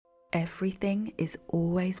Everything is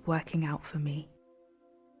always working out for me.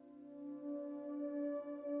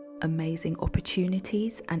 Amazing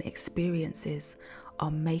opportunities and experiences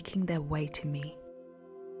are making their way to me.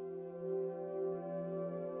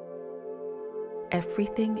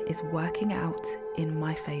 Everything is working out in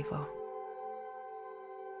my favor.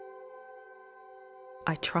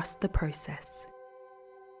 I trust the process.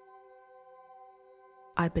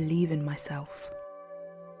 I believe in myself.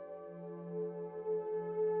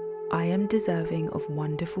 I am deserving of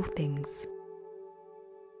wonderful things.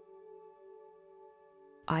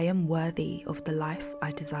 I am worthy of the life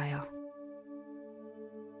I desire.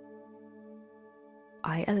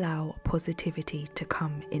 I allow positivity to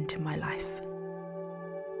come into my life.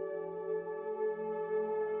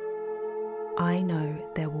 I know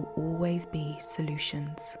there will always be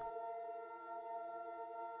solutions.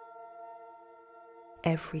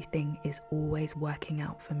 Everything is always working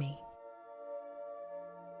out for me.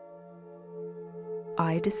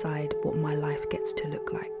 I decide what my life gets to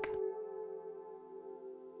look like.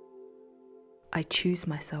 I choose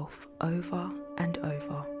myself over and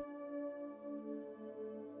over.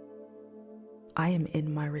 I am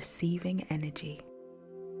in my receiving energy.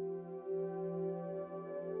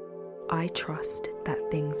 I trust that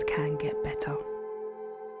things can get better.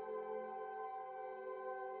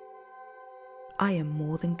 I am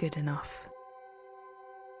more than good enough.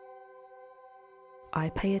 I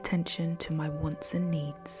pay attention to my wants and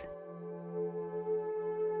needs.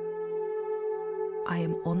 I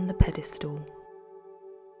am on the pedestal.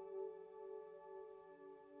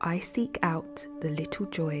 I seek out the little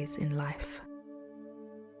joys in life.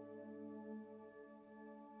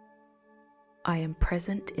 I am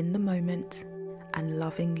present in the moment and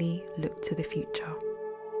lovingly look to the future.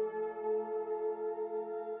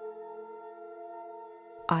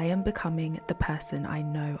 I am becoming the person I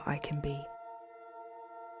know I can be.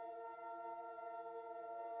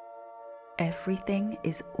 Everything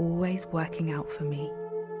is always working out for me.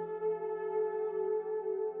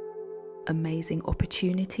 Amazing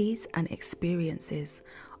opportunities and experiences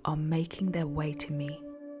are making their way to me.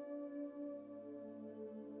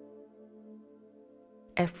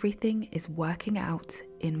 Everything is working out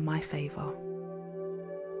in my favor.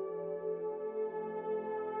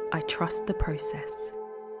 I trust the process.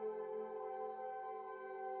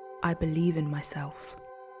 I believe in myself.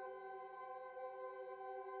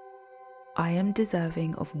 I am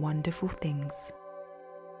deserving of wonderful things.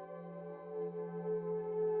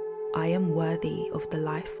 I am worthy of the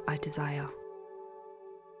life I desire.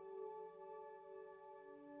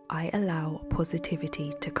 I allow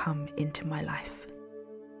positivity to come into my life.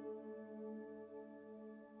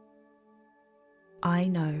 I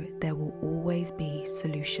know there will always be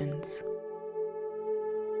solutions.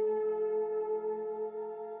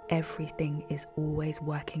 Everything is always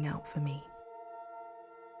working out for me.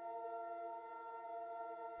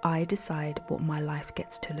 I decide what my life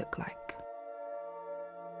gets to look like.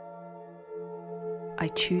 I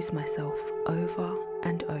choose myself over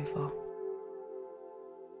and over.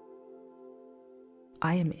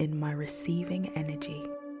 I am in my receiving energy.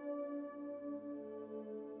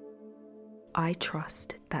 I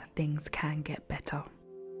trust that things can get better.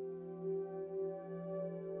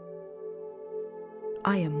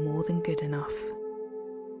 I am more than good enough.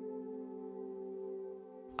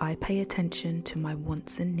 I pay attention to my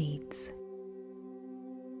wants and needs.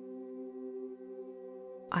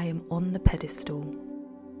 I am on the pedestal.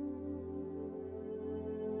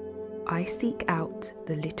 I seek out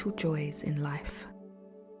the little joys in life.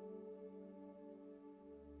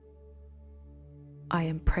 I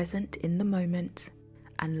am present in the moment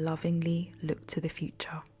and lovingly look to the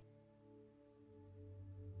future.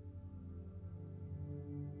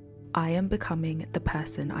 I am becoming the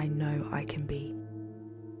person I know I can be.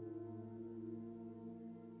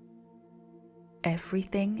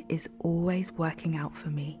 Everything is always working out for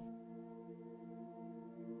me.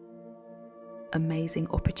 Amazing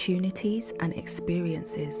opportunities and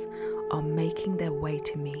experiences are making their way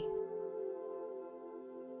to me.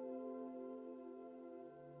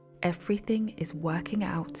 Everything is working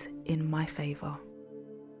out in my favor.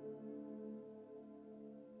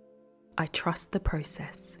 I trust the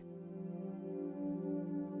process.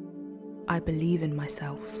 I believe in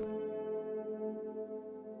myself.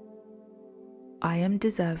 I am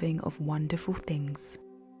deserving of wonderful things.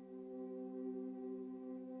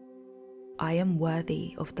 I am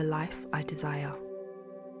worthy of the life I desire.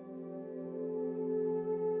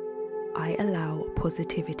 I allow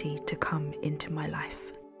positivity to come into my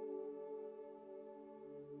life.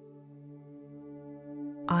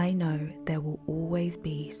 I know there will always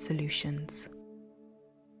be solutions.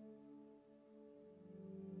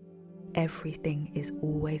 Everything is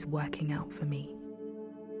always working out for me.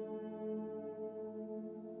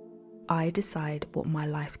 I decide what my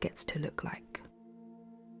life gets to look like.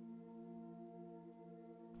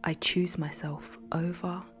 I choose myself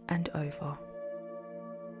over and over.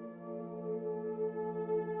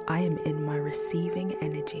 I am in my receiving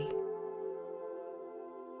energy.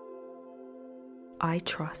 I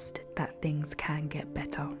trust that things can get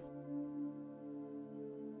better.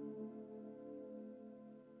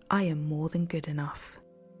 I am more than good enough.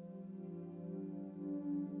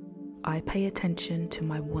 I pay attention to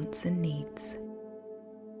my wants and needs.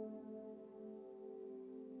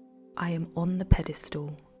 I am on the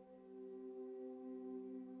pedestal.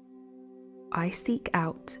 I seek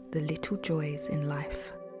out the little joys in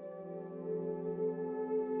life.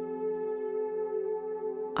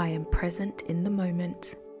 I am present in the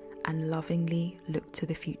moment and lovingly look to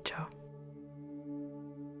the future.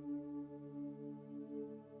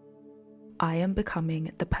 I am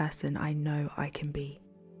becoming the person I know I can be.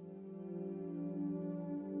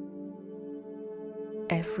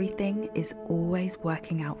 Everything is always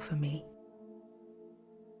working out for me.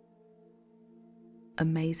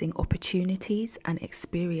 Amazing opportunities and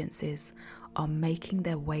experiences are making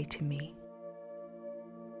their way to me.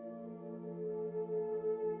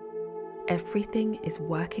 Everything is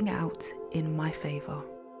working out in my favor.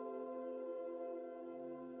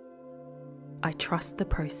 I trust the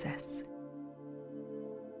process.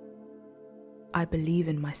 I believe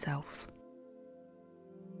in myself.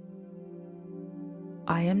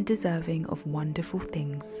 I am deserving of wonderful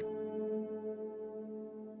things.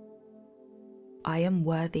 I am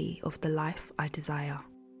worthy of the life I desire.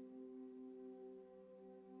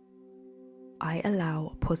 I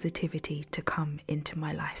allow positivity to come into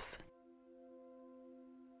my life.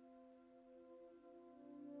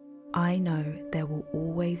 I know there will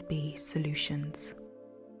always be solutions.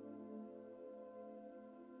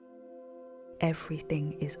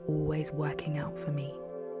 Everything is always working out for me.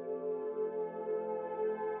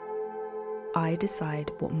 I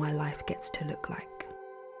decide what my life gets to look like.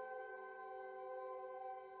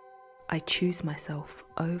 I choose myself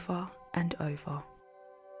over and over.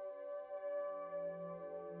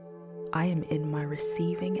 I am in my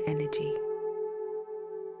receiving energy.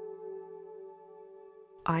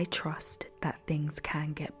 I trust that things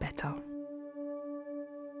can get better.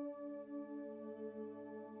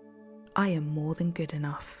 I am more than good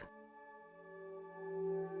enough.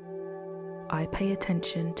 I pay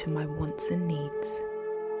attention to my wants and needs.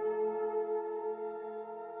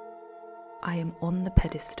 I am on the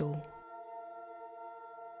pedestal.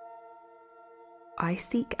 I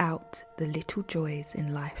seek out the little joys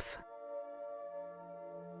in life.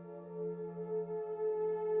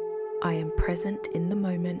 I am present in the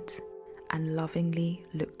moment and lovingly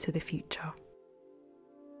look to the future.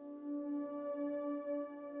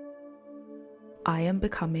 I am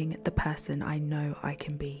becoming the person I know I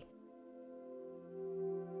can be.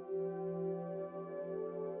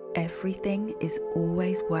 Everything is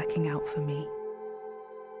always working out for me.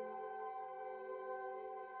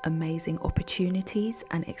 Amazing opportunities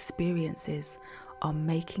and experiences are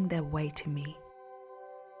making their way to me.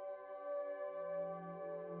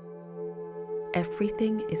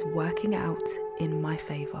 Everything is working out in my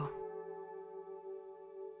favor.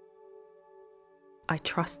 I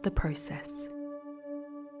trust the process.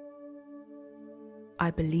 I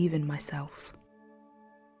believe in myself.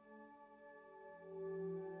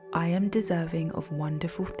 I am deserving of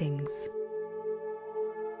wonderful things.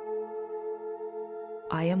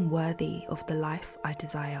 I am worthy of the life I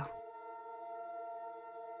desire.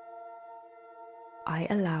 I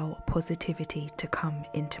allow positivity to come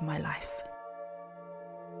into my life.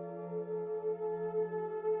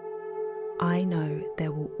 I know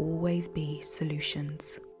there will always be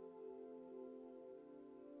solutions.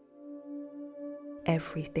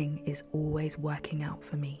 Everything is always working out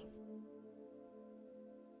for me.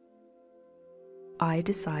 I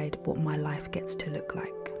decide what my life gets to look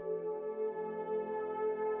like.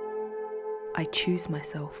 I choose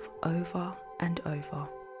myself over and over.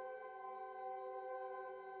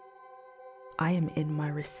 I am in my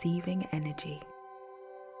receiving energy.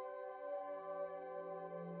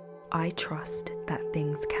 I trust that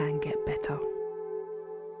things can get better.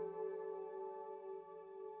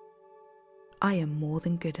 I am more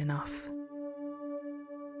than good enough.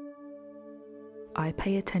 I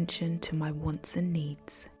pay attention to my wants and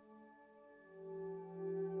needs.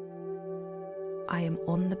 I am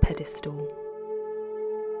on the pedestal.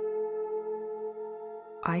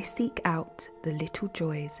 I seek out the little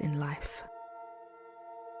joys in life.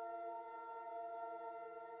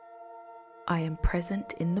 I am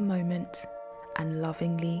present in the moment and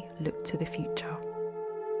lovingly look to the future.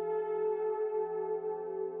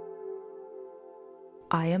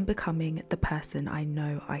 I am becoming the person I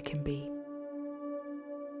know I can be.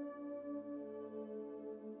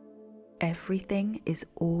 Everything is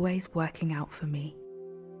always working out for me.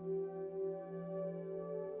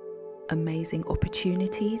 Amazing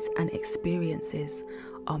opportunities and experiences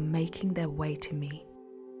are making their way to me.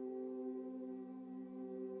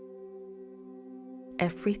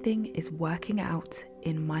 Everything is working out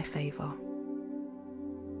in my favor.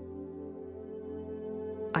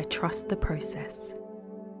 I trust the process.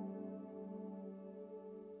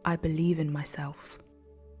 I believe in myself.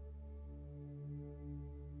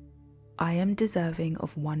 I am deserving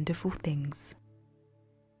of wonderful things.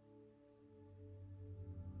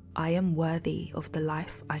 I am worthy of the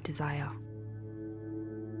life I desire.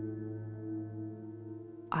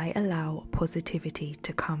 I allow positivity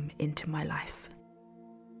to come into my life.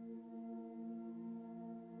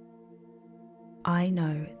 I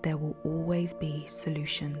know there will always be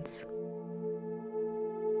solutions.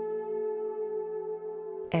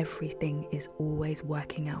 Everything is always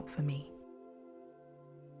working out for me.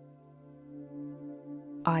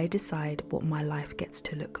 I decide what my life gets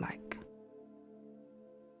to look like.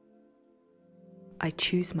 I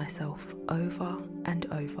choose myself over and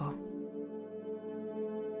over.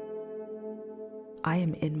 I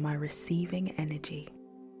am in my receiving energy.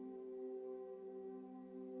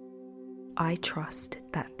 I trust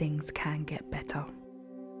that things can get better.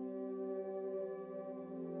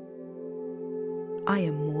 I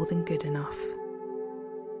am more than good enough.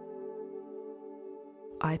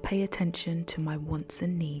 I pay attention to my wants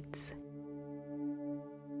and needs.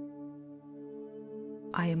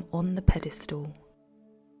 I am on the pedestal.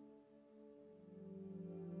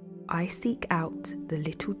 I seek out the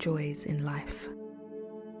little joys in life.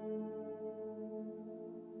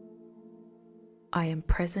 I am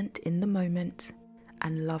present in the moment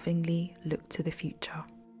and lovingly look to the future.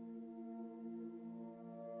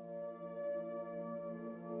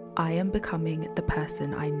 I am becoming the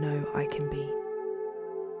person I know I can be.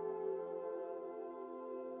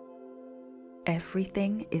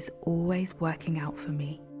 Everything is always working out for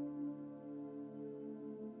me.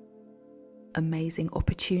 Amazing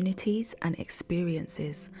opportunities and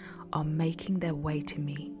experiences are making their way to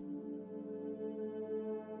me.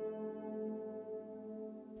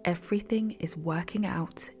 Everything is working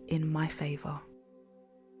out in my favor.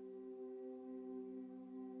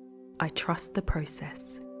 I trust the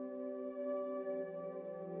process.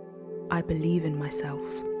 I believe in myself.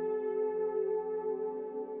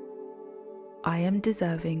 I am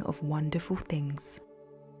deserving of wonderful things.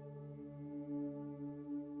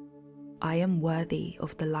 I am worthy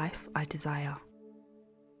of the life I desire.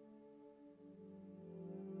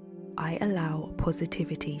 I allow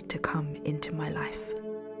positivity to come into my life.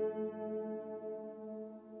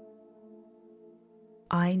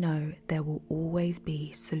 I know there will always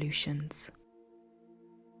be solutions.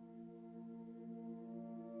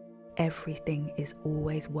 Everything is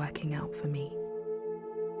always working out for me.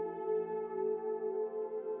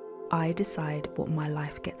 I decide what my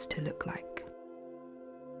life gets to look like.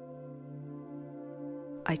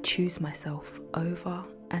 I choose myself over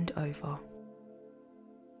and over.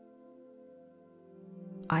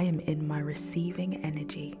 I am in my receiving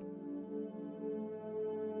energy.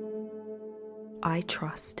 I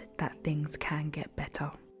trust that things can get better.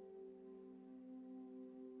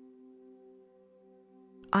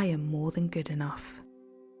 I am more than good enough.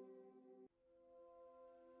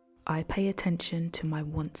 I pay attention to my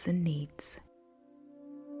wants and needs.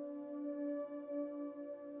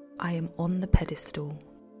 I am on the pedestal.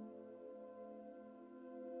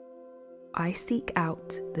 I seek out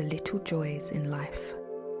the little joys in life.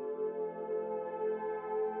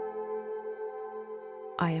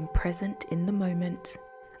 I am present in the moment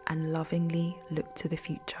and lovingly look to the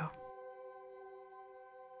future.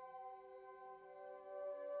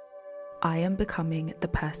 I am becoming the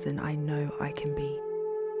person I know I can be.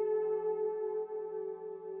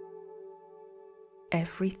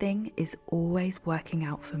 Everything is always working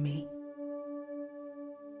out for me.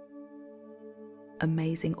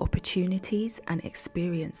 Amazing opportunities and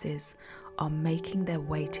experiences are making their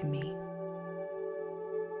way to me.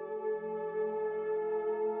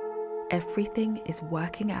 Everything is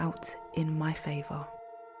working out in my favor.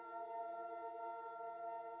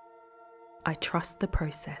 I trust the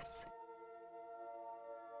process.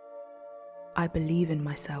 I believe in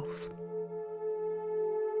myself.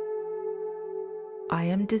 I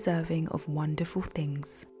am deserving of wonderful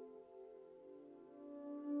things.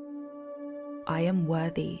 I am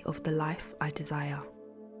worthy of the life I desire.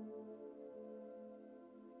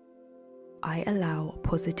 I allow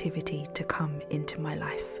positivity to come into my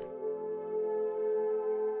life.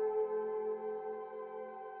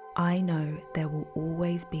 I know there will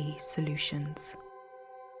always be solutions.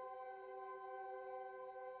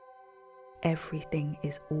 Everything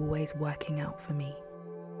is always working out for me.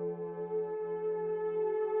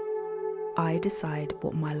 I decide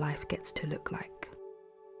what my life gets to look like.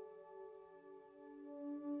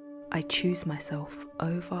 I choose myself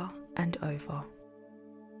over and over.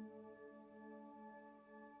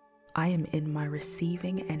 I am in my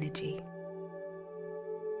receiving energy.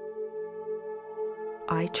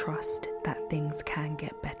 I trust that things can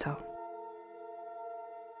get better.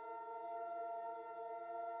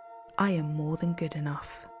 I am more than good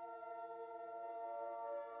enough.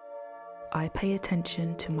 I pay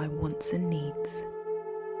attention to my wants and needs.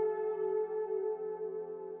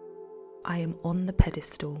 I am on the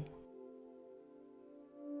pedestal.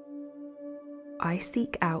 I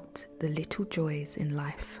seek out the little joys in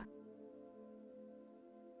life.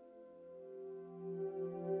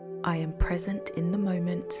 I am present in the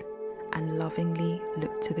moment and lovingly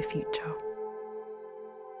look to the future.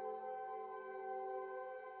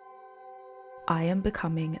 I am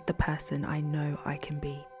becoming the person I know I can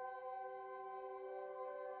be.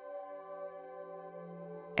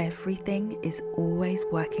 Everything is always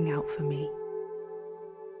working out for me.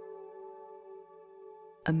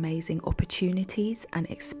 Amazing opportunities and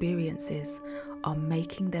experiences are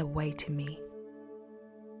making their way to me.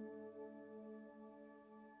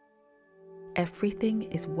 Everything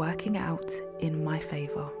is working out in my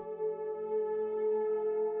favor.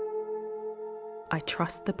 I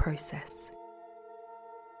trust the process.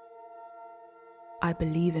 I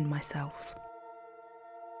believe in myself.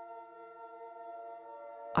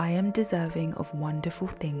 I am deserving of wonderful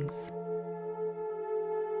things.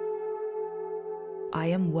 I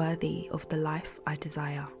am worthy of the life I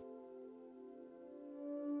desire.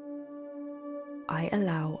 I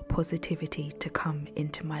allow positivity to come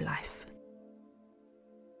into my life.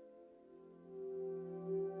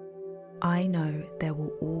 I know there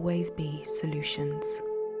will always be solutions.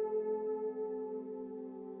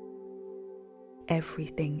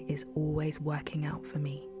 Everything is always working out for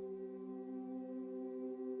me.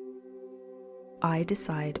 I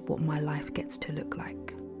decide what my life gets to look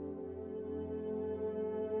like.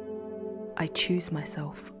 I choose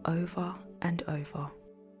myself over and over.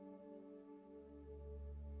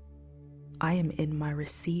 I am in my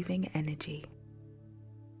receiving energy.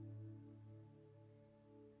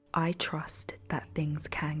 I trust that things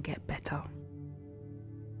can get better.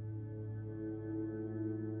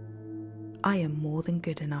 I am more than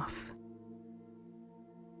good enough.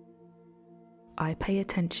 I pay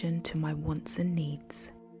attention to my wants and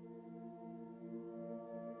needs.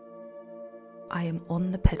 I am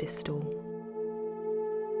on the pedestal.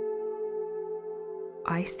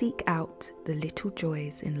 I seek out the little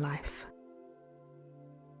joys in life.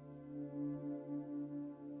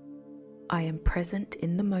 I am present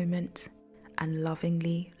in the moment and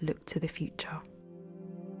lovingly look to the future.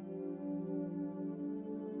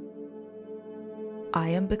 I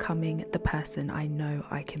am becoming the person I know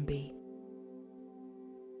I can be.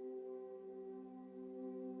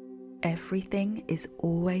 Everything is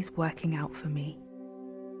always working out for me.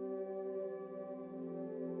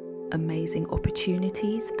 Amazing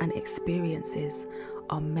opportunities and experiences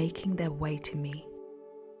are making their way to me.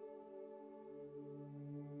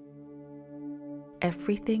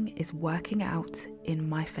 Everything is working out in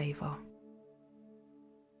my favor.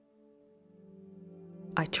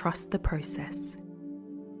 I trust the process.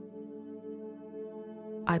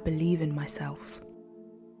 I believe in myself.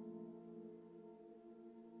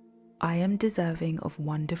 I am deserving of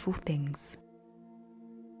wonderful things.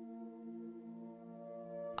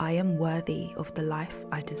 I am worthy of the life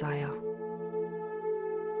I desire.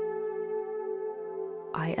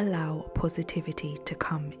 I allow positivity to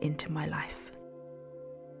come into my life.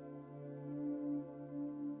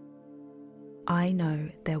 I know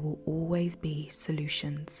there will always be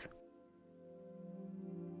solutions.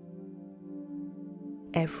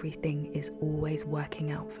 Everything is always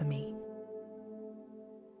working out for me.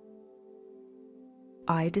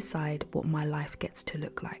 I decide what my life gets to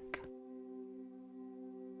look like.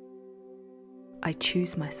 I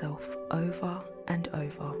choose myself over and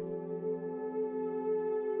over.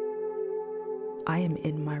 I am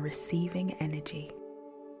in my receiving energy.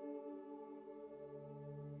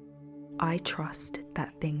 I trust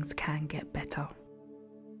that things can get better.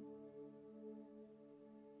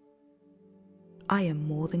 I am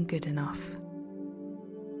more than good enough.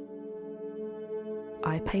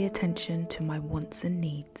 I pay attention to my wants and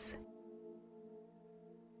needs.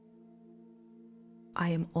 I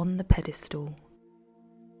am on the pedestal.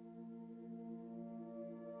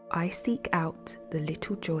 I seek out the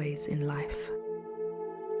little joys in life.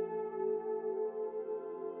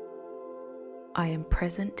 I am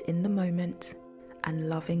present in the moment and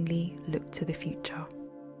lovingly look to the future.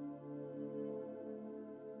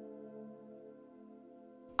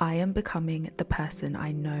 I am becoming the person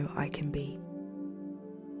I know I can be.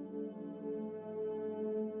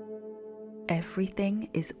 Everything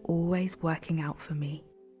is always working out for me.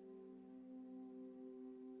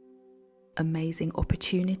 Amazing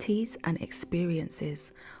opportunities and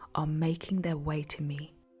experiences are making their way to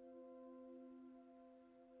me.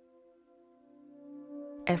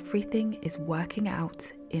 Everything is working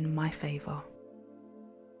out in my favor.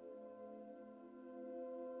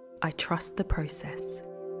 I trust the process.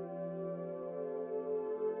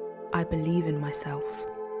 I believe in myself.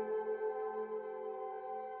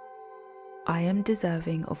 I am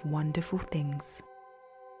deserving of wonderful things.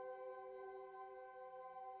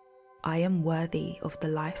 I am worthy of the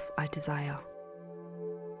life I desire.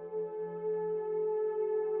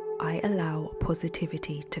 I allow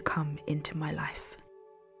positivity to come into my life.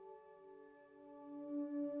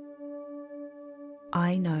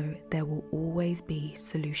 I know there will always be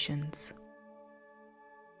solutions.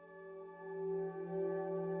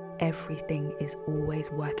 Everything is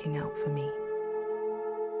always working out for me.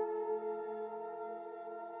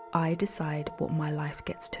 I decide what my life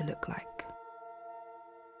gets to look like.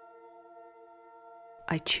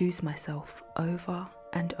 I choose myself over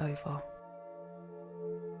and over.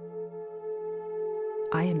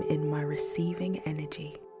 I am in my receiving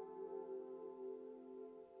energy.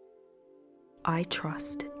 I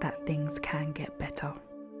trust that things can get better.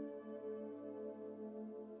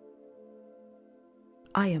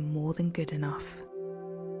 I am more than good enough.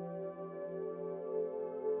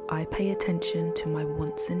 I pay attention to my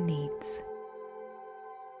wants and needs.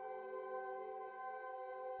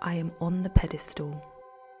 I am on the pedestal.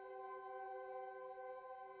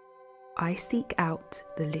 I seek out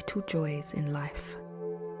the little joys in life.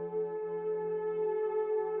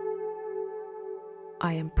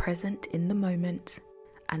 I am present in the moment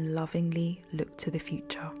and lovingly look to the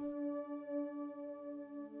future.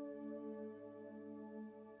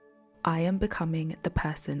 I am becoming the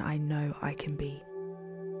person I know I can be.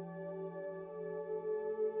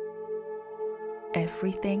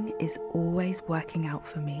 Everything is always working out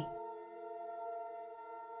for me.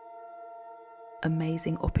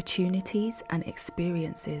 Amazing opportunities and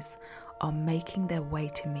experiences are making their way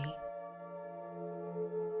to me.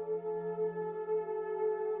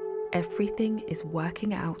 Everything is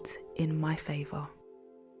working out in my favor.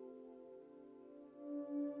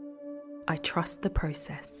 I trust the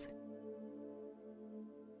process.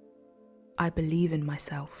 I believe in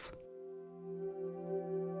myself.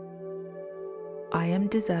 I am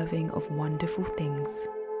deserving of wonderful things.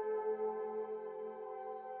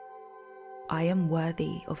 I am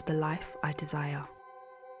worthy of the life I desire.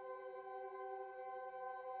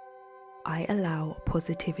 I allow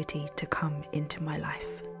positivity to come into my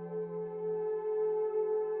life.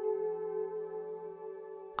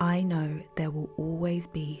 I know there will always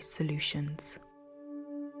be solutions.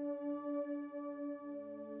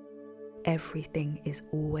 Everything is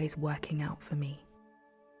always working out for me.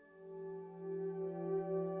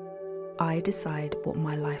 I decide what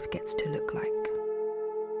my life gets to look like.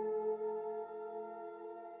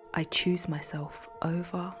 I choose myself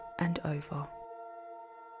over and over.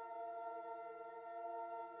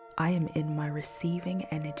 I am in my receiving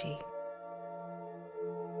energy.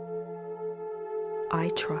 I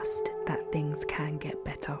trust that things can get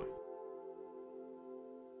better.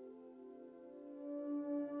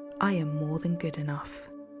 I am more than good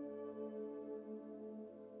enough.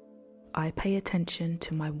 I pay attention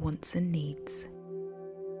to my wants and needs.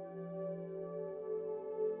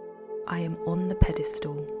 I am on the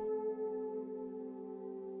pedestal.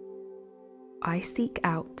 I seek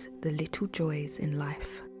out the little joys in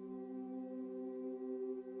life.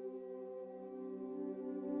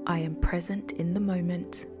 I am present in the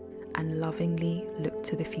moment and lovingly look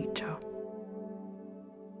to the future.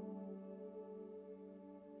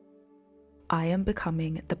 I am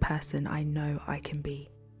becoming the person I know I can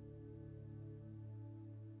be.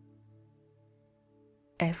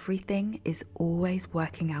 Everything is always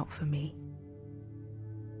working out for me.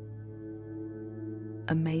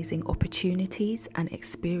 Amazing opportunities and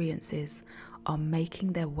experiences are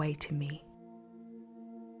making their way to me.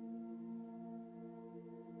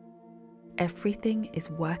 Everything is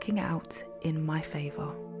working out in my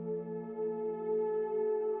favor.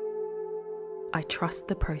 I trust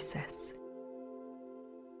the process.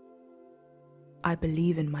 I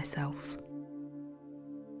believe in myself.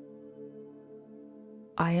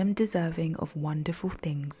 I am deserving of wonderful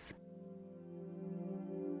things.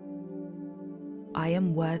 I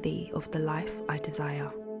am worthy of the life I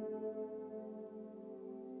desire.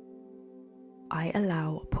 I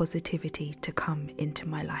allow positivity to come into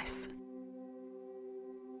my life.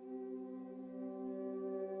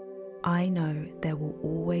 I know there will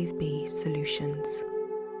always be solutions.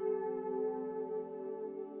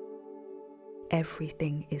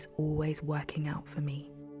 Everything is always working out for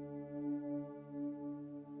me.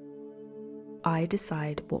 I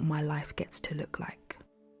decide what my life gets to look like.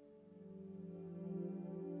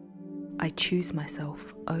 I choose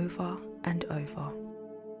myself over and over.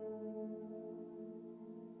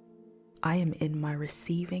 I am in my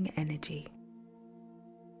receiving energy.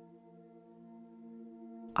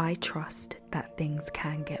 I trust that things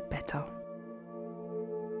can get better.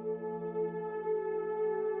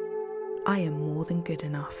 I am more than good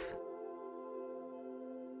enough.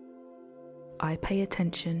 I pay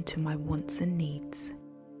attention to my wants and needs.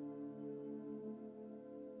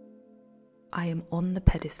 I am on the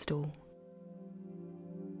pedestal.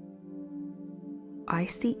 I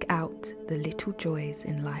seek out the little joys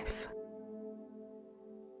in life.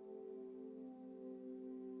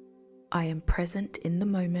 I am present in the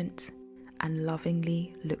moment and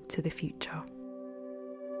lovingly look to the future.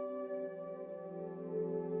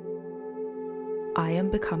 I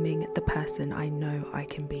am becoming the person I know I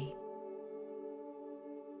can be.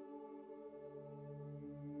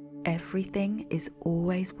 Everything is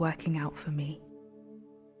always working out for me.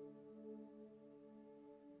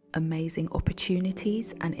 Amazing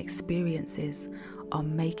opportunities and experiences are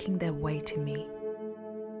making their way to me.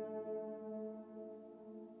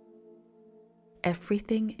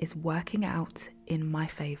 Everything is working out in my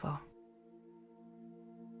favor.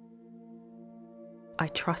 I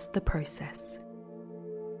trust the process.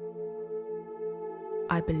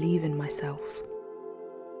 I believe in myself.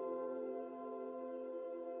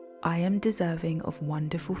 I am deserving of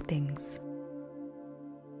wonderful things.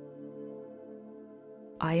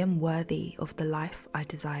 I am worthy of the life I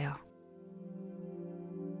desire.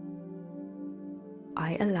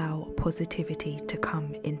 I allow positivity to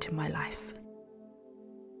come into my life.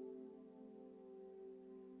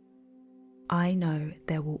 I know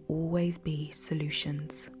there will always be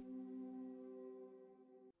solutions.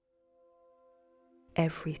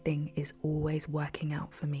 Everything is always working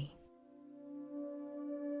out for me.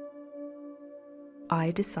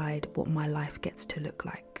 I decide what my life gets to look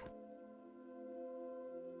like.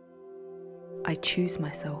 I choose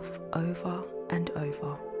myself over and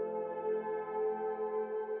over.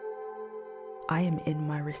 I am in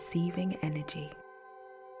my receiving energy.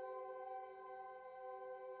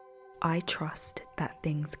 I trust that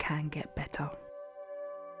things can get better.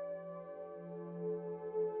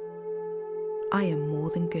 I am more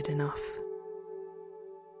than good enough.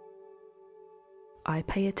 I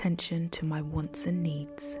pay attention to my wants and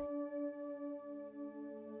needs.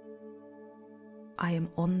 I am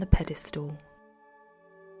on the pedestal.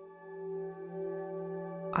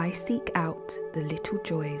 I seek out the little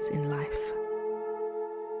joys in life.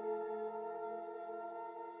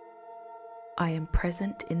 I am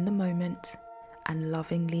present in the moment and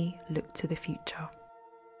lovingly look to the future.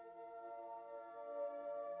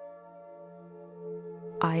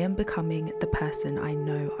 I am becoming the person I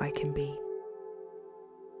know I can be.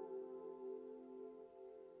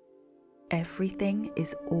 Everything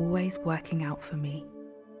is always working out for me.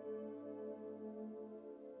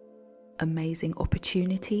 Amazing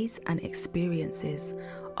opportunities and experiences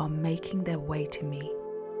are making their way to me.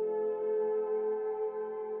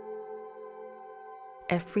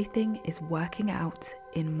 Everything is working out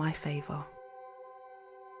in my favor.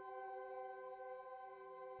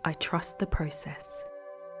 I trust the process.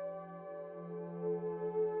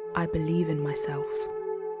 I believe in myself.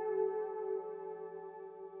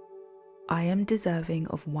 I am deserving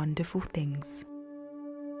of wonderful things.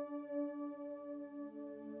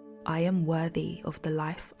 I am worthy of the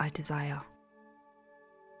life I desire.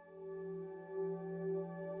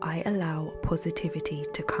 I allow positivity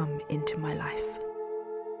to come into my life.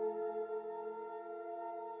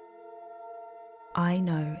 I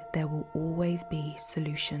know there will always be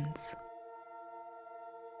solutions.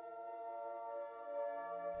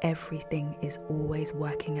 Everything is always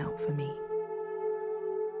working out for me.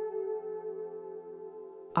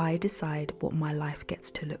 I decide what my life gets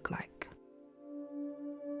to look like.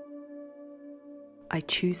 I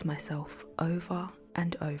choose myself over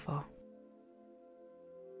and over.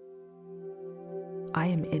 I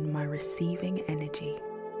am in my receiving energy.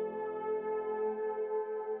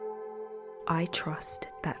 I trust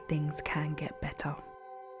that things can get better.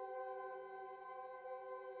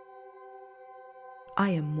 I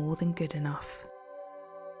am more than good enough.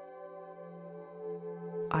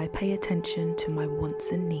 I pay attention to my wants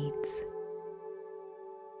and needs.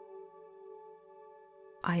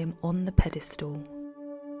 I am on the pedestal.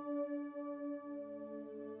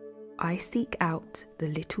 I seek out the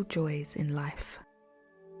little joys in life.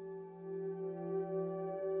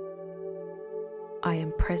 I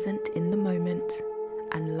am present in the moment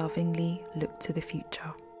and lovingly look to the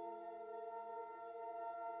future.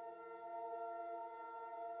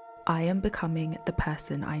 I am becoming the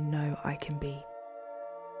person I know I can be.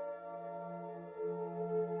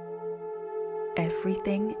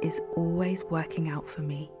 Everything is always working out for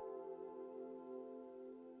me.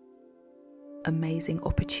 Amazing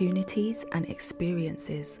opportunities and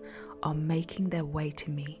experiences are making their way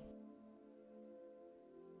to me.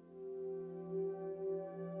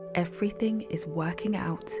 Everything is working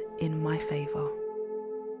out in my favor.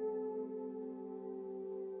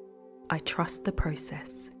 I trust the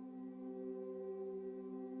process.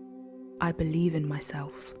 I believe in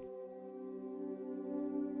myself.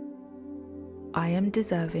 I am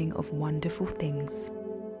deserving of wonderful things.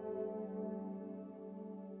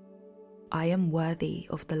 I am worthy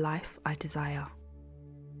of the life I desire.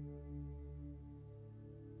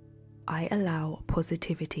 I allow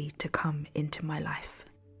positivity to come into my life.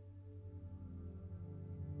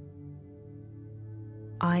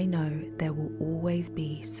 I know there will always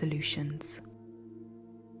be solutions.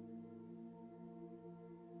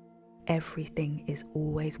 Everything is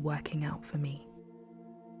always working out for me.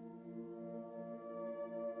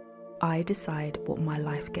 I decide what my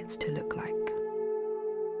life gets to look like.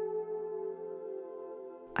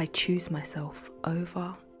 I choose myself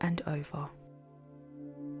over and over.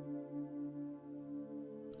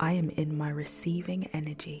 I am in my receiving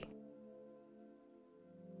energy.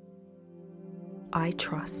 I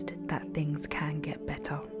trust that things can get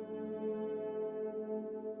better.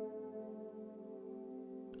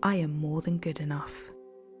 I am more than good enough.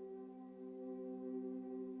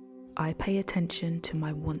 I pay attention to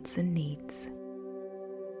my wants and needs.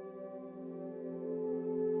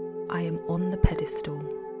 I am on the pedestal.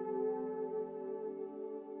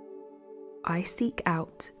 I seek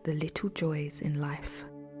out the little joys in life.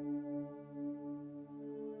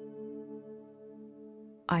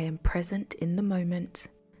 I am present in the moment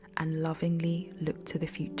and lovingly look to the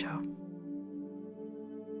future.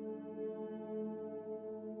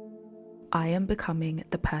 I am becoming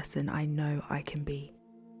the person I know I can be.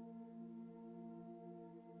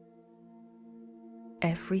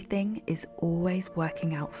 Everything is always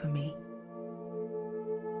working out for me.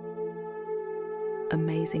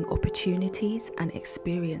 Amazing opportunities and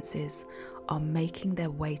experiences are making their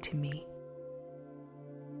way to me.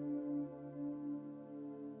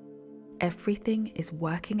 Everything is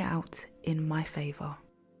working out in my favor.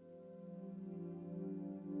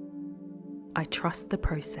 I trust the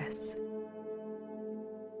process.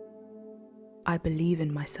 I believe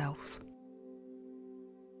in myself.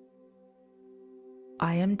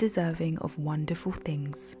 I am deserving of wonderful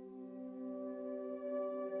things.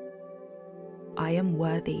 I am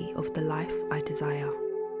worthy of the life I desire.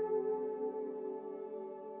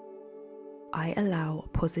 I allow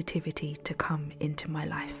positivity to come into my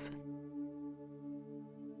life.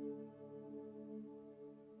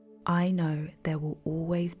 I know there will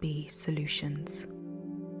always be solutions.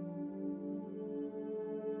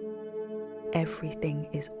 Everything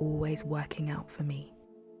is always working out for me.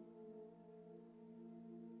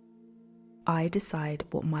 I decide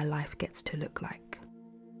what my life gets to look like.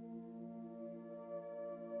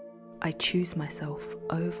 I choose myself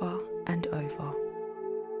over and over.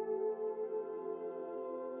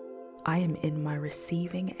 I am in my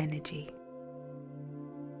receiving energy.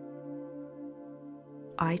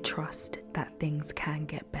 I trust that things can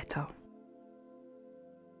get better.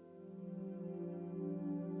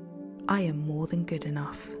 I am more than good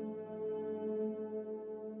enough.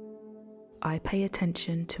 I pay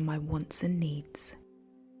attention to my wants and needs.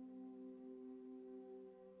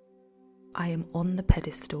 I am on the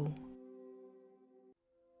pedestal.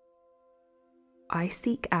 I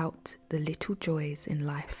seek out the little joys in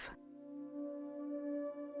life.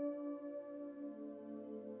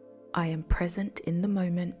 I am present in the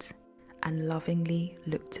moment and lovingly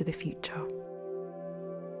look to the future.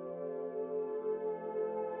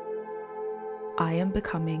 I am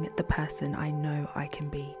becoming the person I know I can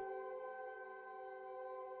be.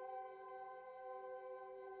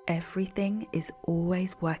 Everything is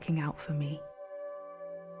always working out for me.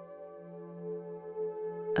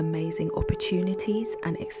 Amazing opportunities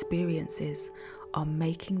and experiences are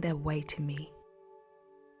making their way to me.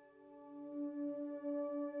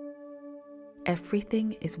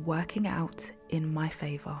 Everything is working out in my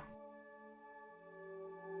favor.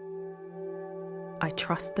 I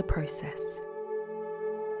trust the process.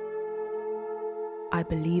 I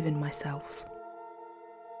believe in myself.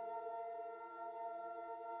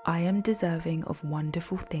 I am deserving of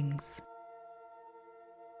wonderful things.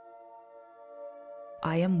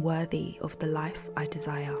 I am worthy of the life I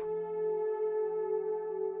desire.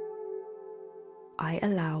 I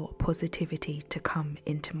allow positivity to come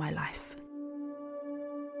into my life.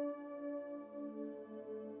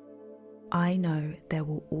 I know there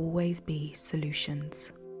will always be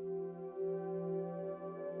solutions.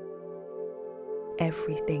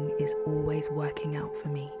 Everything is always working out for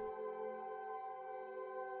me.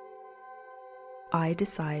 I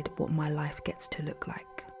decide what my life gets to look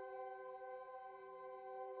like.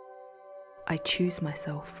 I choose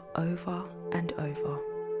myself over and over.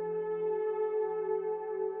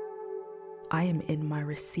 I am in my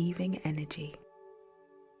receiving energy.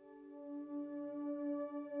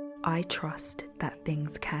 I trust that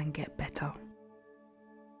things can get better.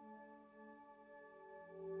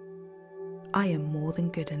 I am more than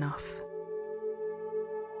good enough.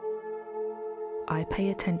 I pay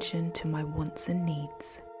attention to my wants and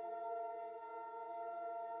needs.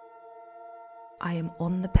 I am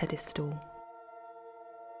on the pedestal.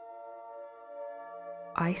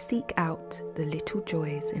 I seek out the little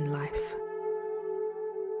joys in life.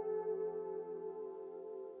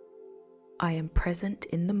 I am present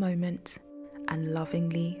in the moment and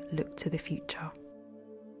lovingly look to the future.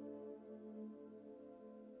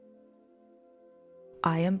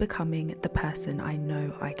 I am becoming the person I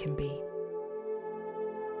know I can be.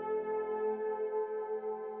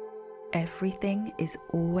 Everything is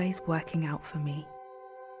always working out for me.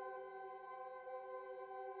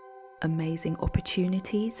 Amazing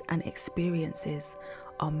opportunities and experiences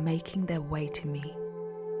are making their way to me.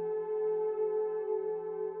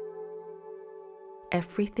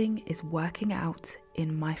 Everything is working out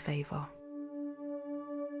in my favor.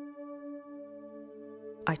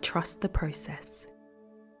 I trust the process.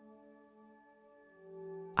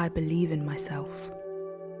 I believe in myself.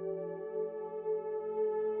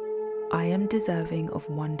 I am deserving of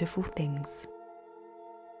wonderful things.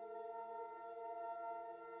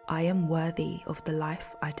 I am worthy of the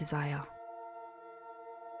life I desire.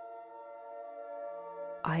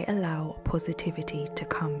 I allow positivity to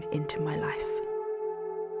come into my life.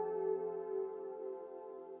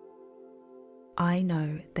 I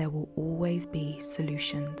know there will always be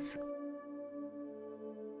solutions.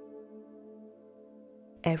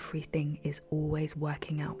 Everything is always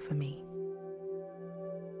working out for me.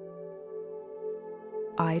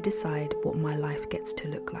 I decide what my life gets to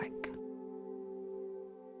look like.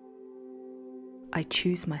 I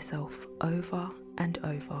choose myself over and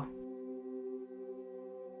over.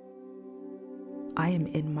 I am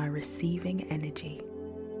in my receiving energy.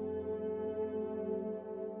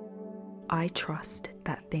 I trust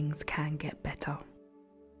that things can get better.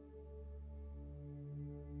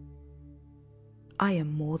 I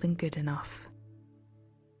am more than good enough.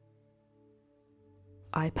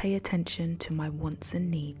 I pay attention to my wants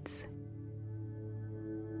and needs.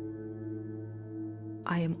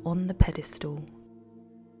 I am on the pedestal.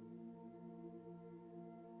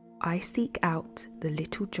 I seek out the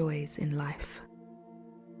little joys in life.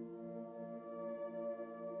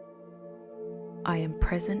 I am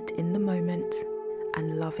present in the moment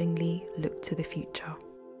and lovingly look to the future.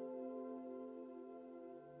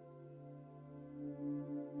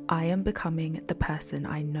 I am becoming the person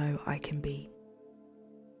I know I can be.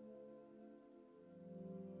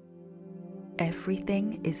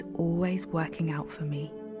 Everything is always working out for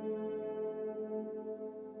me.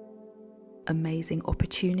 Amazing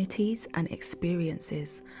opportunities and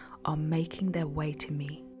experiences are making their way to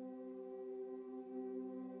me.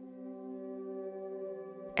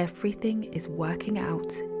 Everything is working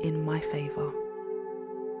out in my favor.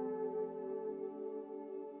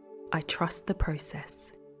 I trust the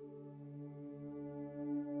process.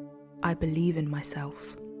 I believe in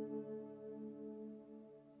myself.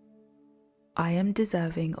 I am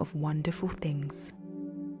deserving of wonderful things.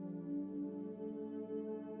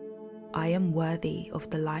 I am worthy of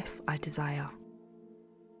the life I desire.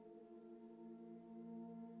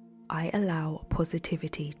 I allow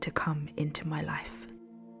positivity to come into my life.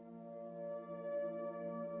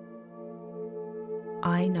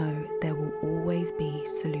 I know there will always be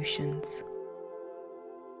solutions.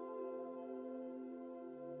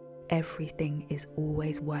 Everything is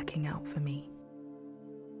always working out for me.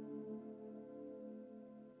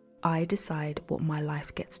 I decide what my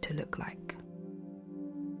life gets to look like.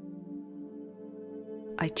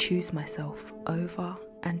 I choose myself over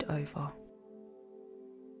and over.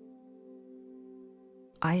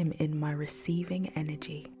 I am in my receiving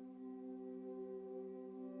energy.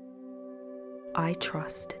 I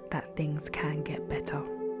trust that things can get better.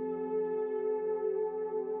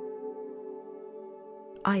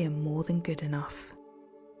 I am more than good enough.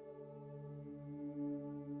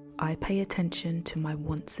 I pay attention to my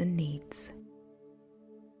wants and needs.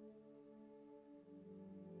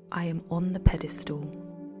 I am on the pedestal.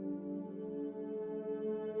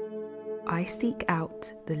 I seek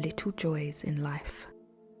out the little joys in life.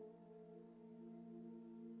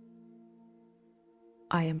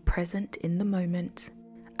 I am present in the moment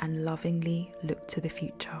and lovingly look to the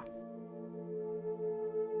future.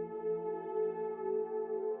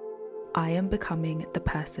 I am becoming the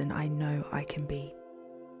person I know I can be.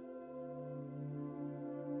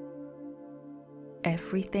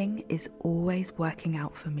 Everything is always working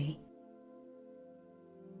out for me.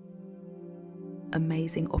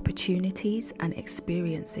 Amazing opportunities and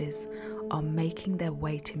experiences are making their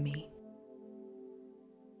way to me.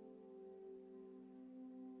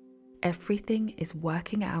 Everything is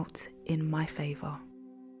working out in my favor.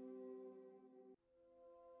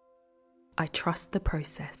 I trust the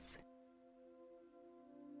process.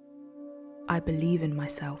 I believe in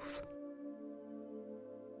myself.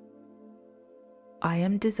 I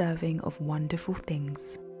am deserving of wonderful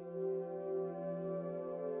things.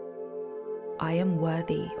 I am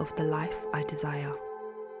worthy of the life I desire.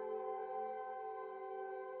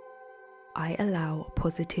 I allow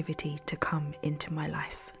positivity to come into my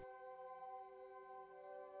life.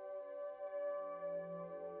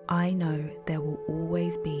 I know there will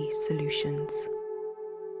always be solutions.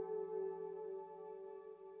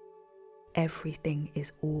 Everything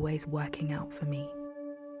is always working out for me.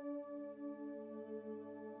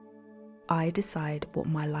 I decide what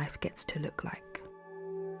my life gets to look like.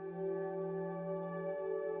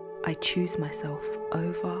 I choose myself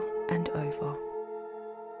over and over.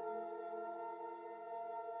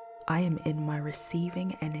 I am in my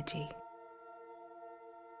receiving energy.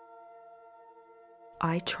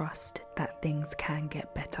 I trust that things can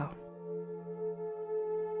get better.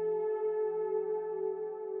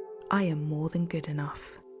 I am more than good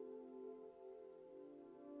enough.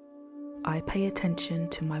 I pay attention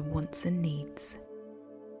to my wants and needs.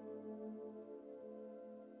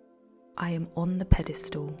 I am on the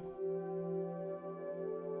pedestal.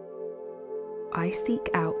 I seek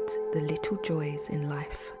out the little joys in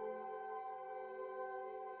life.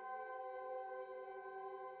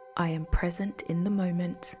 I am present in the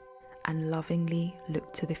moment and lovingly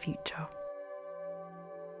look to the future.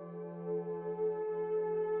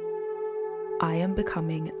 I am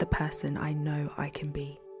becoming the person I know I can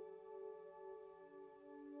be.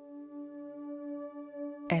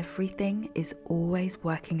 Everything is always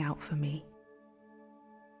working out for me.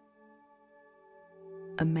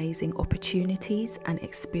 Amazing opportunities and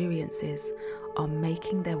experiences are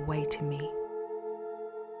making their way to me.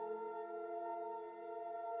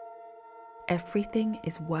 Everything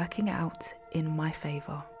is working out in my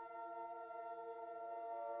favor.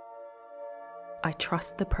 I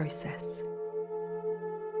trust the process.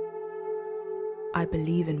 I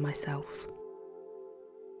believe in myself.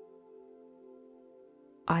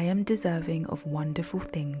 I am deserving of wonderful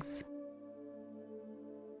things.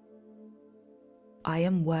 I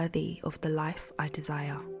am worthy of the life I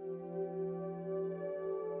desire.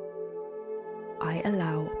 I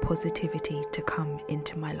allow positivity to come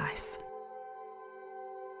into my life.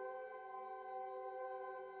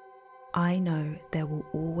 I know there will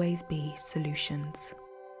always be solutions.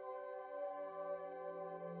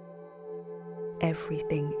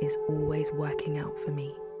 Everything is always working out for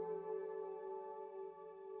me.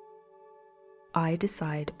 I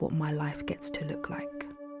decide what my life gets to look like.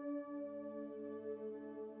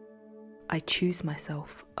 I choose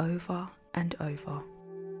myself over and over.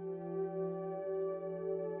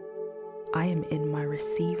 I am in my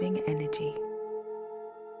receiving energy.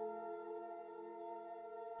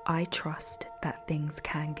 I trust that things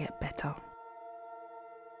can get better.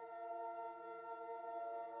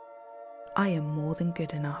 I am more than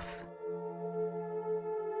good enough.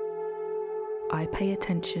 I pay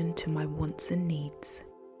attention to my wants and needs.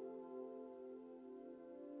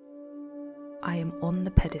 I am on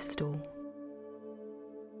the pedestal.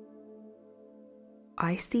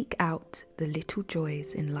 I seek out the little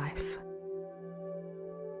joys in life.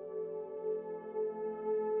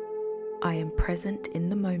 I am present in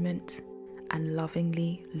the moment and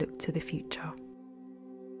lovingly look to the future.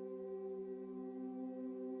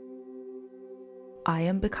 I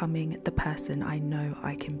am becoming the person I know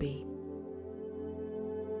I can be.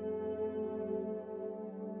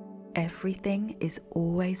 Everything is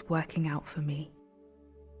always working out for me.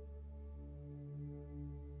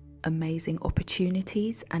 Amazing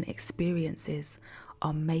opportunities and experiences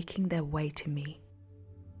are making their way to me.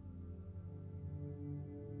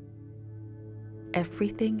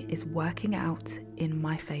 Everything is working out in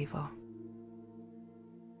my favor.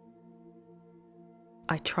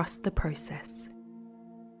 I trust the process.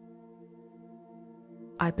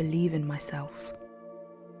 I believe in myself.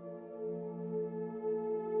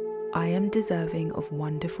 I am deserving of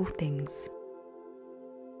wonderful things.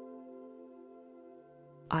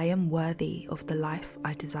 I am worthy of the life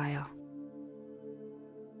I desire.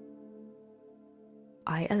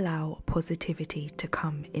 I allow positivity to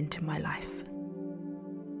come into my life.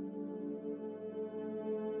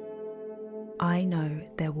 I know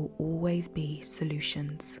there will always be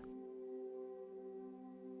solutions.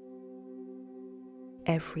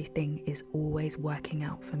 Everything is always working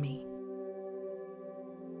out for me.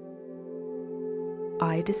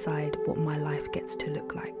 I decide what my life gets to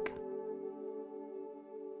look like.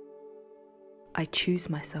 I choose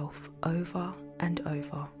myself over and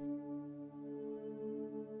over.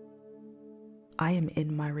 I am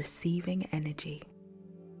in my receiving energy.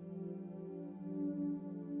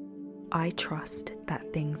 I trust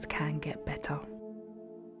that things can get better.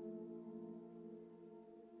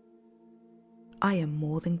 I am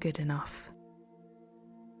more than good enough.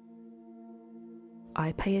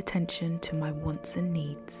 I pay attention to my wants and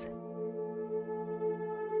needs.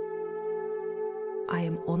 I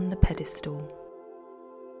am on the pedestal.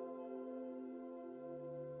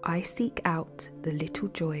 I seek out the little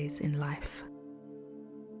joys in life.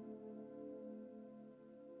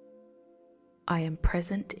 I am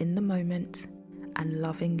present in the moment and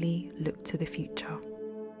lovingly look to the future.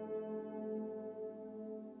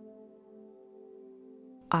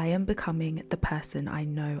 I am becoming the person I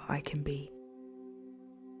know I can be.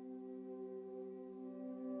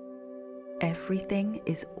 Everything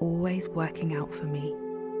is always working out for me.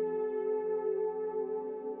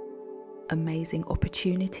 Amazing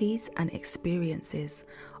opportunities and experiences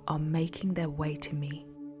are making their way to me.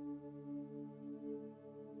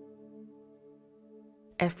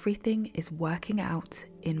 Everything is working out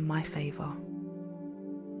in my favor.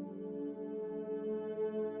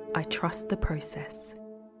 I trust the process.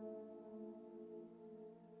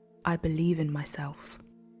 I believe in myself.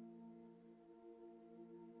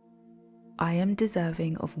 I am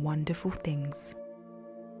deserving of wonderful things.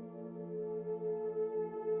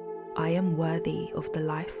 I am worthy of the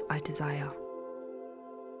life I desire.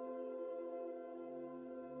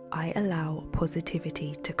 I allow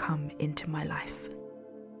positivity to come into my life.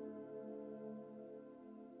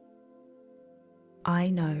 I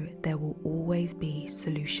know there will always be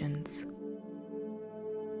solutions.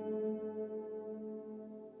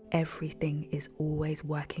 Everything is always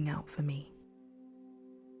working out for me.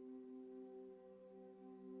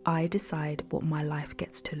 I decide what my life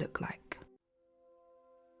gets to look like.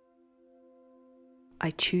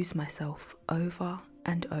 I choose myself over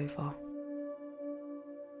and over.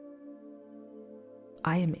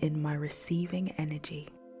 I am in my receiving energy.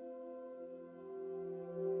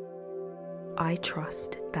 I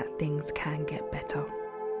trust that things can get better.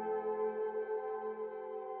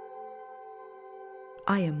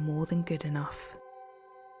 I am more than good enough.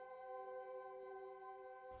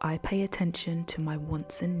 I pay attention to my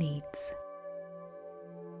wants and needs.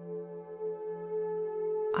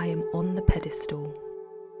 I am on the pedestal.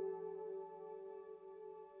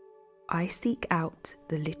 I seek out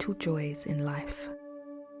the little joys in life.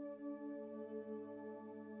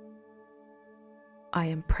 I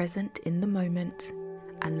am present in the moment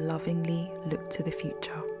and lovingly look to the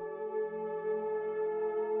future.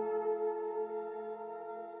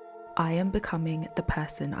 I am becoming the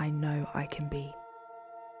person I know I can be.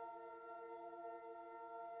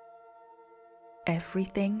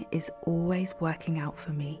 Everything is always working out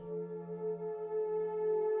for me.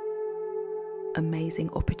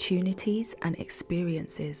 Amazing opportunities and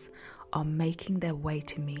experiences are making their way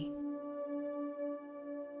to me.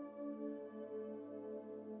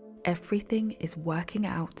 Everything is working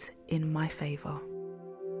out in my favor.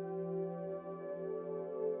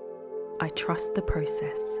 I trust the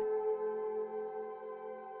process.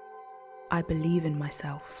 I believe in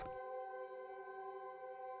myself.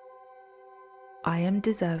 I am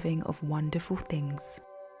deserving of wonderful things.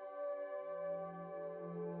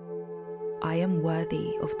 I am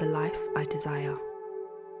worthy of the life I desire.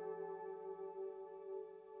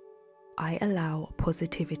 I allow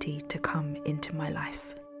positivity to come into my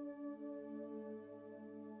life.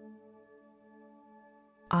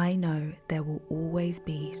 I know there will always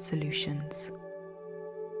be solutions.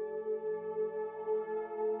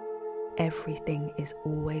 Everything is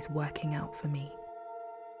always working out for me.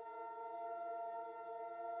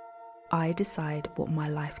 I decide what my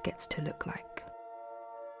life gets to look like.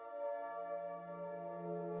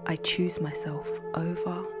 I choose myself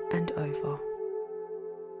over and over.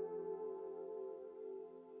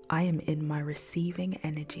 I am in my receiving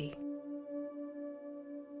energy.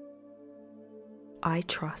 I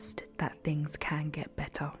trust that things can get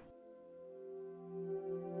better.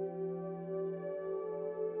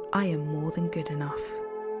 I am more than good enough.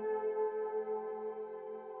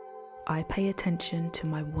 I pay attention to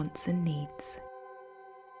my wants and needs.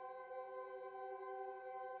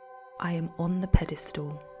 I am on the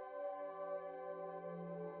pedestal.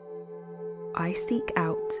 I seek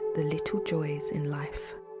out the little joys in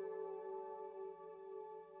life.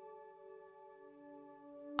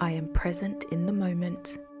 I am present in the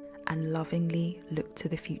moment and lovingly look to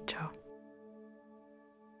the future.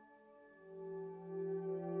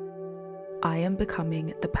 I am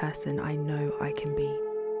becoming the person I know I can be.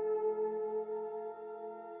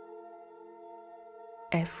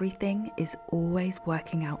 Everything is always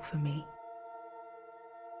working out for me.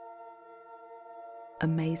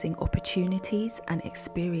 Amazing opportunities and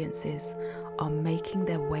experiences are making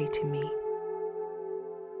their way to me.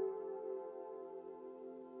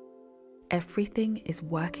 Everything is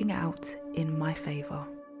working out in my favor.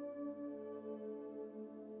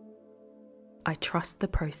 I trust the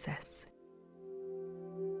process.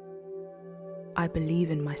 I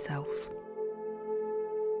believe in myself.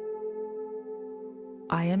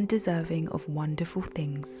 I am deserving of wonderful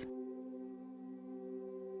things.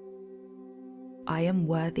 I am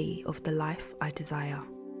worthy of the life I desire.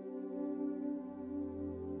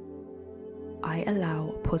 I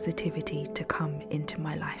allow positivity to come into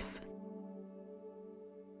my life.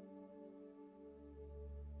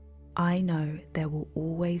 I know there will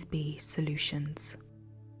always be solutions.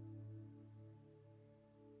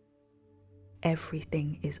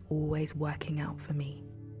 Everything is always working out for me.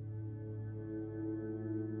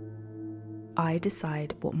 I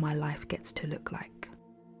decide what my life gets to look like.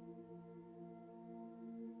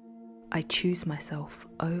 I choose myself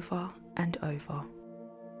over and over.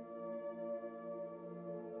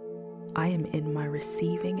 I am in my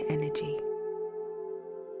receiving energy.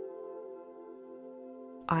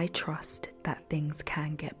 I trust that things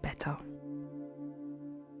can get better.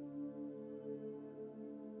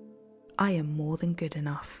 I am more than good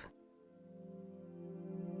enough.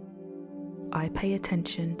 I pay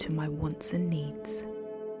attention to my wants and needs.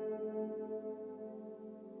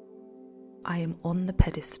 I am on the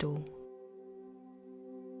pedestal.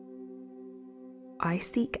 I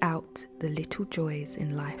seek out the little joys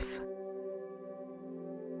in life.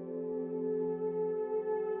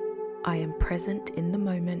 I am present in the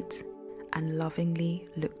moment and lovingly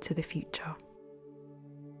look to the future.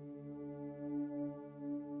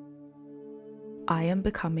 I am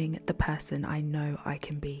becoming the person I know I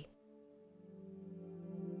can be.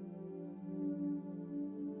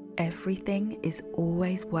 Everything is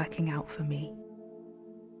always working out for me.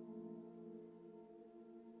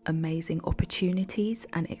 Amazing opportunities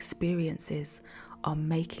and experiences are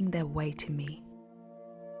making their way to me.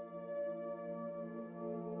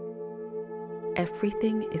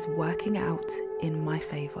 Everything is working out in my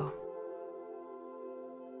favor.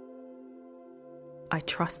 I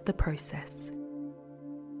trust the process.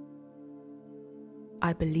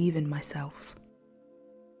 I believe in myself.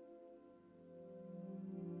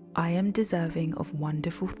 I am deserving of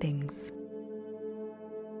wonderful things.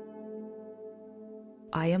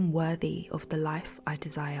 I am worthy of the life I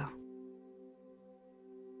desire.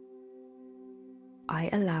 I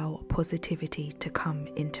allow positivity to come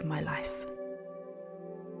into my life.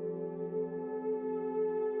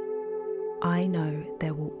 I know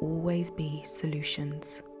there will always be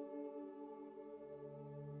solutions.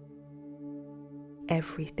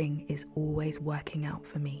 Everything is always working out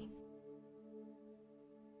for me.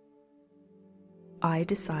 I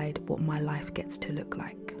decide what my life gets to look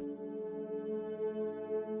like.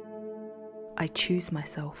 I choose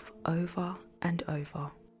myself over and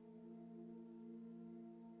over.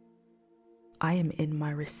 I am in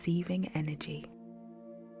my receiving energy.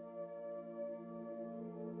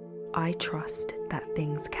 I trust that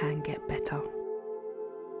things can get better.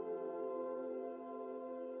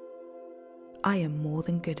 I am more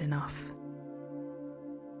than good enough.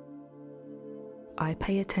 I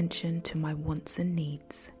pay attention to my wants and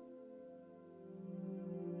needs.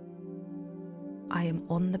 I am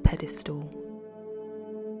on the pedestal.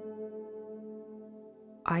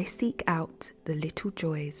 I seek out the little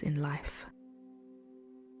joys in life.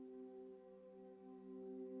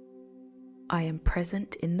 I am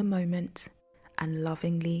present in the moment and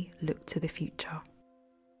lovingly look to the future.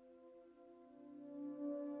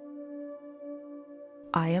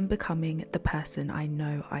 I am becoming the person I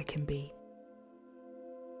know I can be.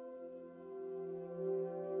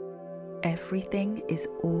 Everything is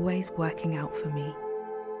always working out for me.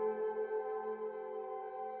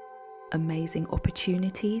 Amazing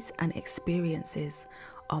opportunities and experiences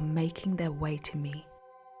are making their way to me.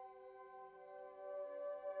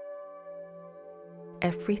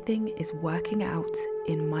 Everything is working out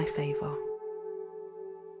in my favor.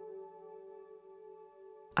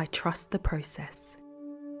 I trust the process.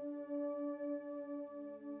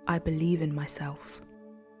 I believe in myself.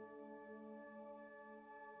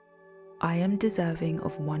 I am deserving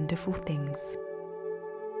of wonderful things.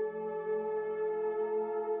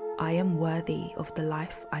 I am worthy of the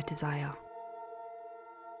life I desire.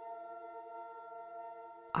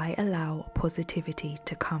 I allow positivity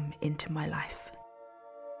to come into my life.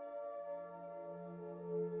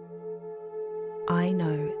 I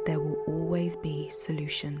know there will always be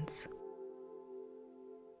solutions.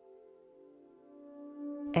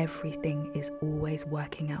 Everything is always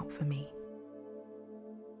working out for me.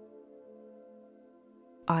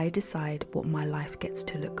 I decide what my life gets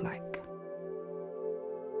to look like.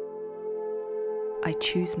 I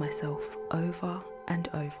choose myself over and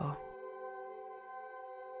over.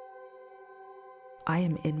 I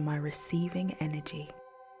am in my receiving energy.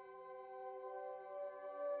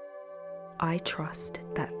 I trust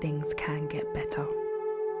that things can get better.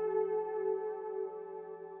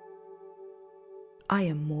 I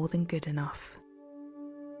am more than good enough.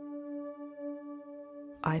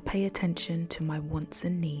 I pay attention to my wants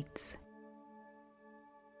and needs.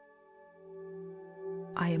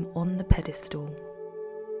 I am on the pedestal.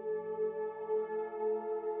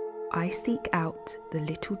 I seek out the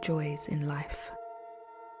little joys in life.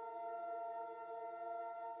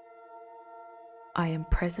 I am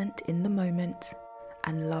present in the moment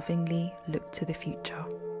and lovingly look to the future.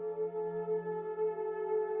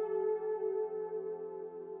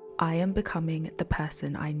 I am becoming the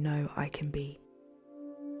person I know I can be.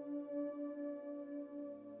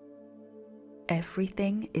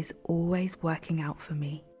 Everything is always working out for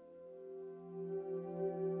me.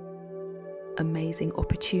 Amazing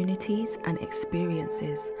opportunities and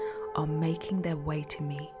experiences are making their way to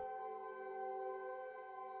me.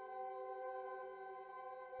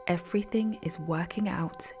 Everything is working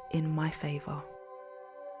out in my favor.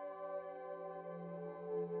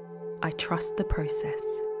 I trust the process.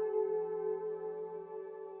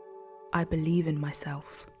 I believe in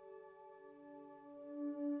myself.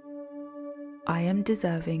 I am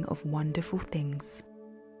deserving of wonderful things.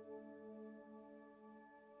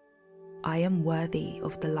 I am worthy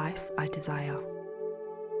of the life I desire.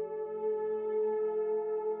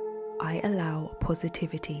 I allow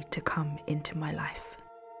positivity to come into my life.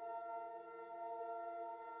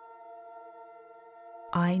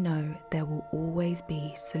 I know there will always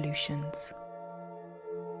be solutions.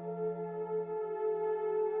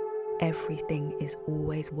 Everything is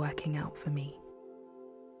always working out for me.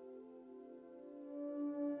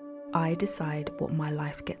 I decide what my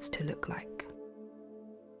life gets to look like.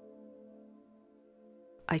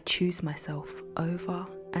 I choose myself over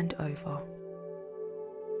and over.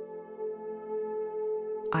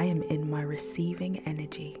 I am in my receiving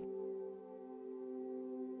energy.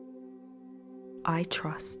 I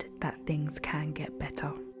trust that things can get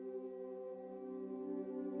better.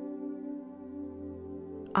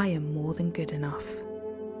 I am more than good enough.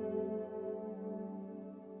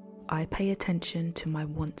 I pay attention to my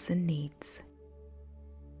wants and needs.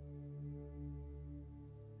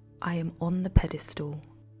 I am on the pedestal.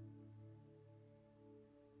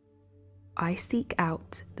 I seek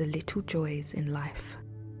out the little joys in life.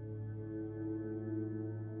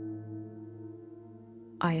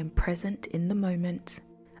 I am present in the moment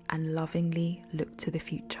and lovingly look to the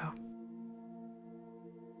future.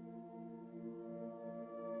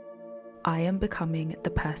 I am becoming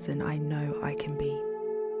the person I know I can be.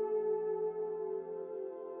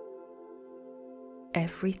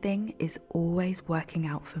 Everything is always working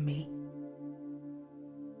out for me.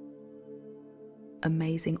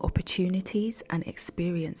 Amazing opportunities and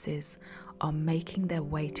experiences are making their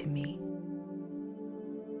way to me.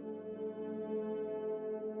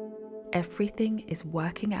 Everything is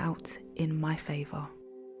working out in my favor.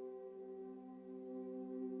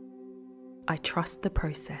 I trust the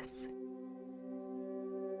process.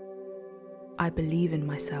 I believe in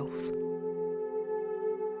myself.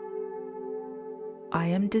 I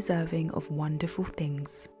am deserving of wonderful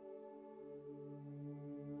things.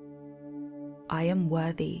 I am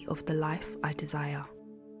worthy of the life I desire.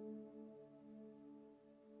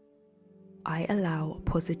 I allow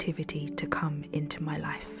positivity to come into my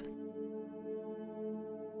life.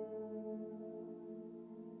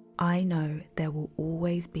 I know there will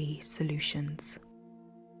always be solutions.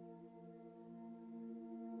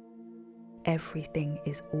 Everything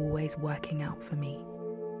is always working out for me.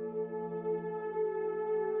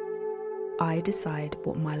 I decide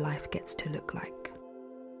what my life gets to look like.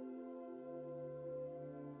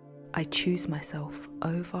 I choose myself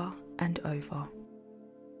over and over.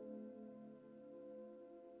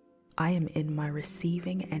 I am in my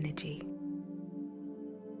receiving energy.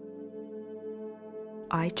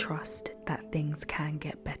 I trust that things can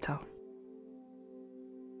get better.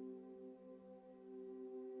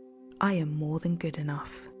 I am more than good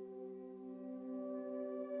enough.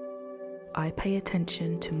 I pay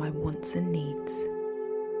attention to my wants and needs.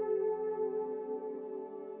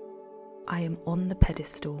 I am on the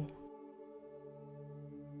pedestal.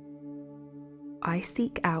 I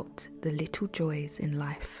seek out the little joys in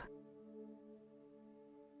life.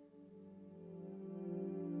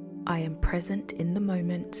 I am present in the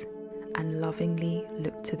moment and lovingly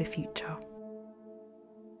look to the future.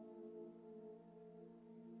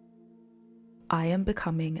 I am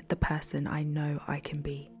becoming the person I know I can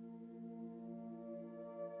be.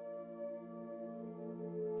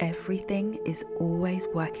 Everything is always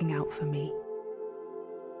working out for me.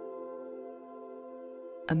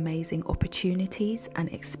 Amazing opportunities and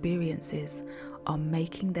experiences are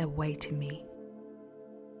making their way to me.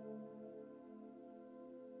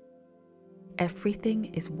 Everything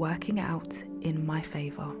is working out in my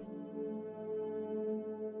favor.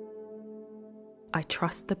 I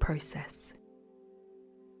trust the process.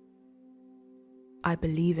 I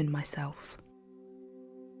believe in myself.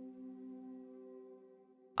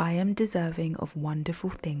 I am deserving of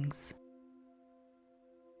wonderful things.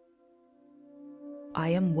 I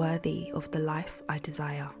am worthy of the life I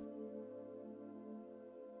desire.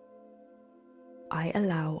 I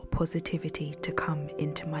allow positivity to come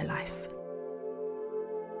into my life.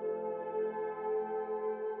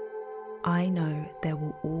 I know there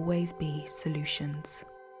will always be solutions.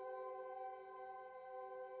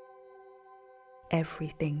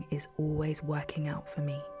 Everything is always working out for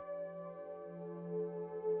me.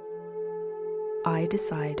 I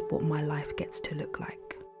decide what my life gets to look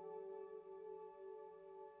like.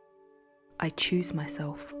 I choose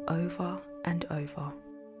myself over and over.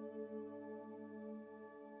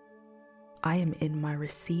 I am in my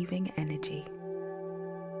receiving energy.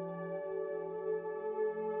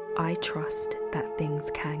 I trust that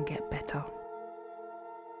things can get better.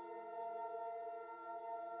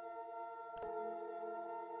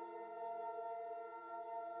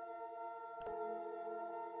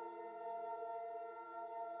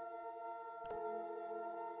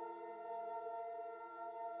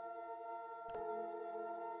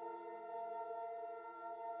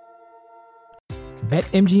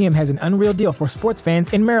 BetMGM has an unreal deal for sports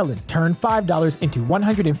fans in Maryland. Turn $5 into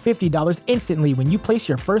 $150 instantly when you place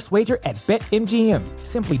your first wager at BetMGM.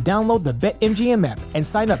 Simply download the BetMGM app and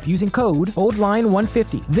sign up using code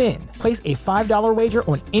OldLine150. Then, place a $5 wager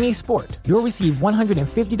on any sport. You'll receive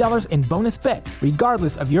 $150 in bonus bets,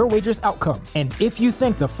 regardless of your wager's outcome. And if you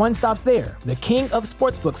think the fun stops there, the King of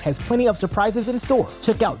Sportsbooks has plenty of surprises in store.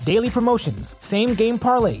 Check out daily promotions, same-game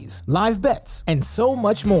parlays, live bets, and so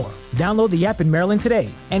much more. Download the app in Maryland today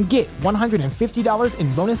and get $150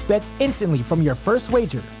 in bonus bets instantly from your first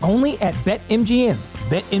wager. Only at BetMGM.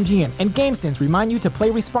 BetMGM and GameSense remind you to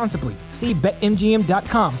play responsibly. See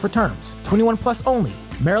BetMGM.com for terms. 21 plus only.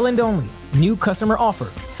 Maryland only. New customer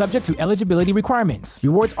offer. Subject to eligibility requirements.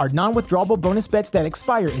 Rewards are non-withdrawable bonus bets that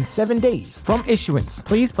expire in 7 days. From issuance,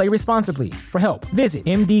 please play responsibly. For help, visit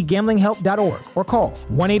mdgamblinghelp.org or call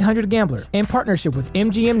 1-800-GAMBLER in partnership with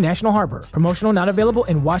MGM National Harbor. Promotional not available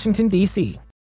in Washington, D.C.